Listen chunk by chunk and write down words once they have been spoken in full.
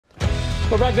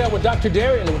We're back now with Dr.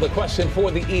 Darien with a question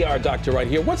for the ER doctor right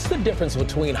here. What's the difference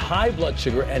between high blood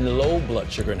sugar and low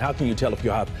blood sugar, and how can you tell if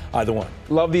you have either one?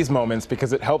 Love these moments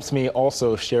because it helps me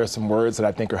also share some words that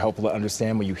I think are helpful to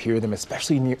understand when you hear them,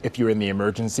 especially if you're in the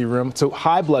emergency room. So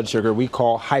high blood sugar we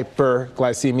call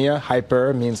hyperglycemia.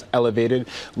 Hyper means elevated.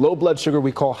 Low blood sugar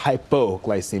we call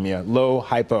hypoglycemia. Low,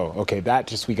 hypo. Okay,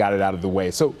 we got it out of the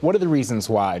way. So what are the reasons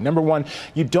why? Number one,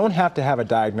 you don't have to have a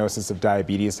diagnosis of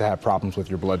diabetes to have problems with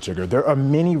your blood sugar. There are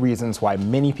many reasons why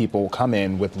many people come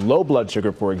in with low blood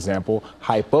sugar, for example,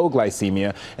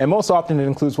 hypoglycemia, and most often it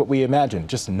includes what we imagine,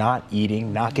 just not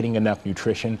eating, not getting enough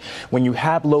nutrition. When you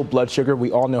have low blood sugar,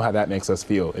 we all know how that makes us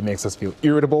feel. It makes us feel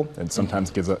irritable, and sometimes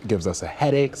gives us a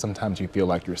headache. Sometimes you feel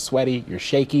like you're sweaty, you're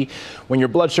shaky. When your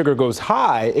blood sugar goes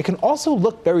high, it can also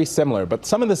look very similar, but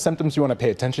some of the symptoms you want to pay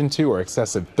attention to are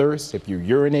excessive thirst, if you're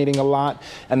urinating a lot,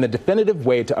 and the definitive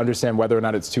way to understand whether or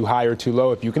not it's too high or too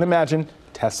low, if you can imagine,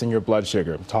 testing your blood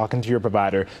sugar, talking to your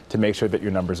provider to make sure that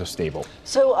your numbers are stable.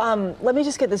 So let me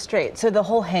just get this straight. So the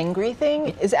whole hangry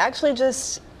thing is actually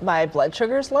just my blood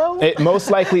sugar's low? It most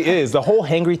likely is. The whole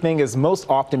hangry thing is most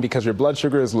often because your blood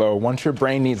sugar is low. Once your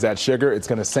brain needs that sugar, it's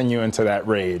going to send you into that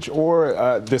rage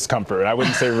or discomfort. I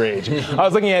wouldn't say rage. I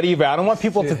was looking at Eva. I don't want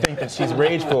people to think that she's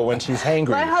rageful when she's hangry.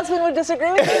 My husband would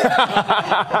disagree with you.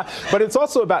 But it's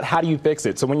also about how do you fix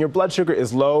it. So when your blood sugar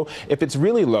is low, if it's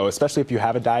really low, especially if you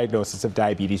have a diagnosis of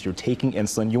diabetes, you're taking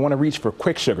insulin, you want to reach for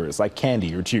quick sugars like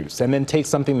candy or juice, and then take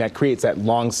something that creates that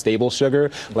long, stable sugar,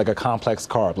 like a complex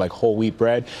carb, like whole wheat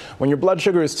bread. When your blood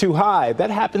sugar is too high, that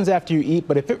happens after you eat,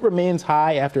 but if it remains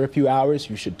high after a few hours,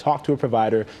 you should talk to a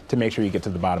provider to make sure you get to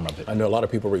the bottom of it. I know a lot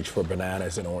of people reach for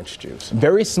bananas and orange juice.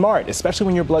 Very smart, especially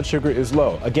when your blood sugar is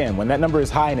low. Again, when that number is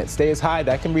high and it stays high,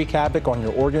 that can wreak havoc on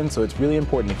your organs, so it's really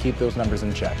important to keep those numbers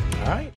in check. All right.